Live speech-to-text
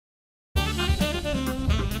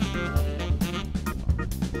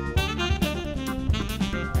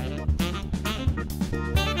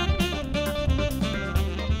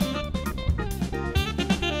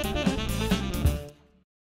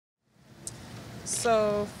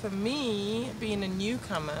So for me, being a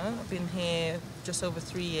newcomer, I've been here just over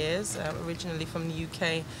 3 years, originally from the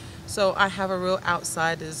UK. So I have a real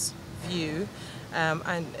outsider's view.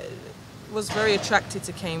 I was very attracted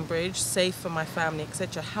to Cambridge, safe for my family,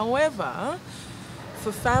 etc. However,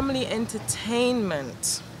 for family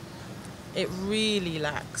entertainment, it really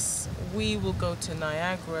lacks. We will go to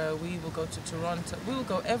Niagara, we will go to Toronto, we will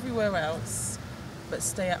go everywhere else but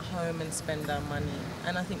stay at home and spend our money.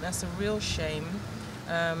 And I think that's a real shame,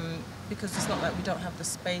 because it's not like we don't have the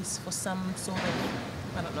space for some sort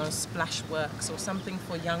of, I don't know, splash works or something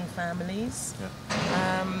for young families.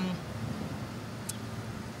 Yeah.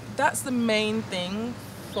 That's the main thing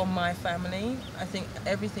for my family. I think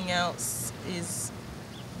everything else is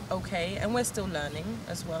okay, and we're still learning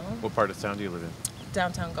as well. What part of town do you live in?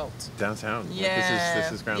 Downtown Galt. Downtown? Yeah. Like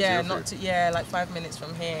this is ground zero for you. Like 5 minutes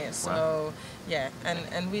from here. So, wow. Yeah,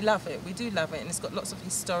 and we love it. We do love it, and it's got lots of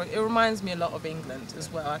historic. It reminds me a lot of England as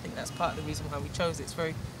well. I think that's part of the reason why we chose it. It's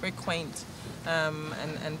very, very quaint,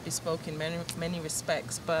 and bespoke in many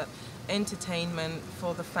respects. But entertainment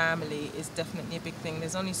for the family is definitely a big thing.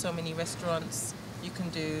 There's only so many restaurants you can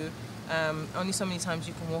do. Only so many times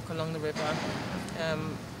you can walk along the river.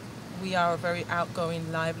 We are a very outgoing,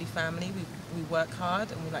 lively family. We work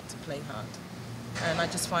hard and we like to play hard. And I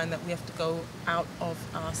just find that we have to go out of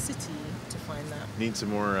our city to find that. Need some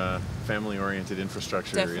more family-oriented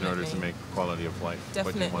infrastructure. Definitely. In order to make quality of life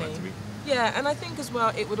Definitely. what you want it to be. Yeah, and I think as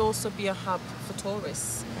well it would also be a hub for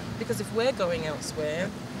tourists. Because if we're going elsewhere,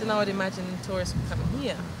 then I would imagine tourists will come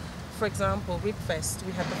here. For example, Ribfest,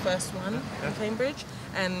 we had the first one in Cambridge,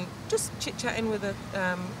 and just chit-chatting with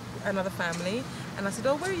another family, and I said,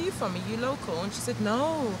 oh, where are you from? Are you local? And she said,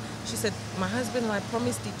 no. She said, my husband and I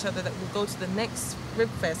promised each other that we'll go to the next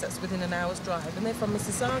Ribfest that's within an hour's drive, and they're from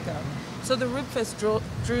Mississauga. So the Ribfest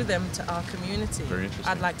drew them to our community. Very interesting.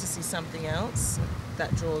 I'd like to see something else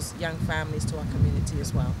that draws young families to our community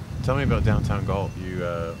as well. Tell me about Downtown Galt. You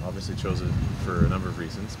obviously chose it for a number of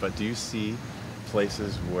reasons, but do you see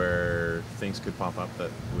places where things could pop up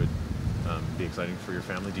that would be exciting for your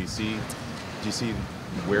family? Do you see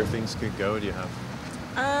where things could go? Do you have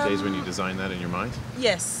days when you design that in your mind?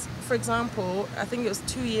 Yes. For example, I think it was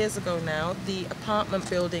 2 years ago now, the apartment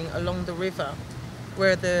building along the river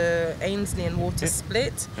where the Ainsley and Water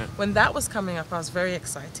split. Yeah. When that was coming up, I was very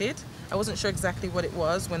excited. I wasn't sure exactly what it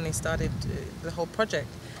was when they started the whole project.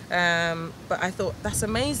 But I thought, that's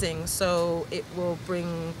amazing. So it will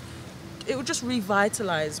just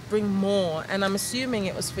revitalize, bring more, and I'm assuming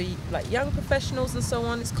it was for like young professionals and so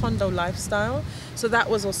on. It's condo lifestyle, so that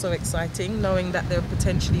was also exciting, knowing that there are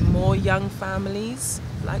potentially more young families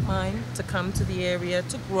like mine to come to the area,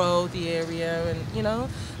 to grow the area, and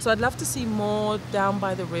so I'd love to see more down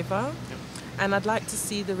by the river. Yep. And I'd like to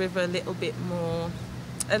see the river a little bit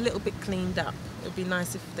cleaned up. It would be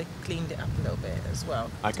nice if they cleaned it up a little bit as well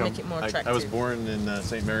to make it more attractive. I was born in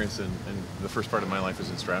St. Mary's, and the first part of my life was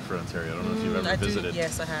in Stratford, Ontario. I don't know if you've ever visited.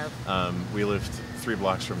 Yes, I have. We lived 3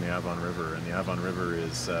 blocks from the Avon River, and the Avon River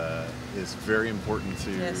is very important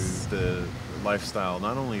to the lifestyle,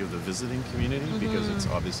 not only of the visiting community, because it's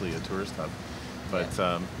obviously a tourist hub, but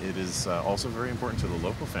it is also very important to the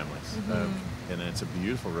local families. And it's a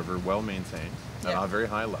beautiful river, well maintained, at a very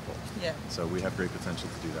high level. Yeah. So we have great potential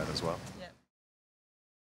to do that as well.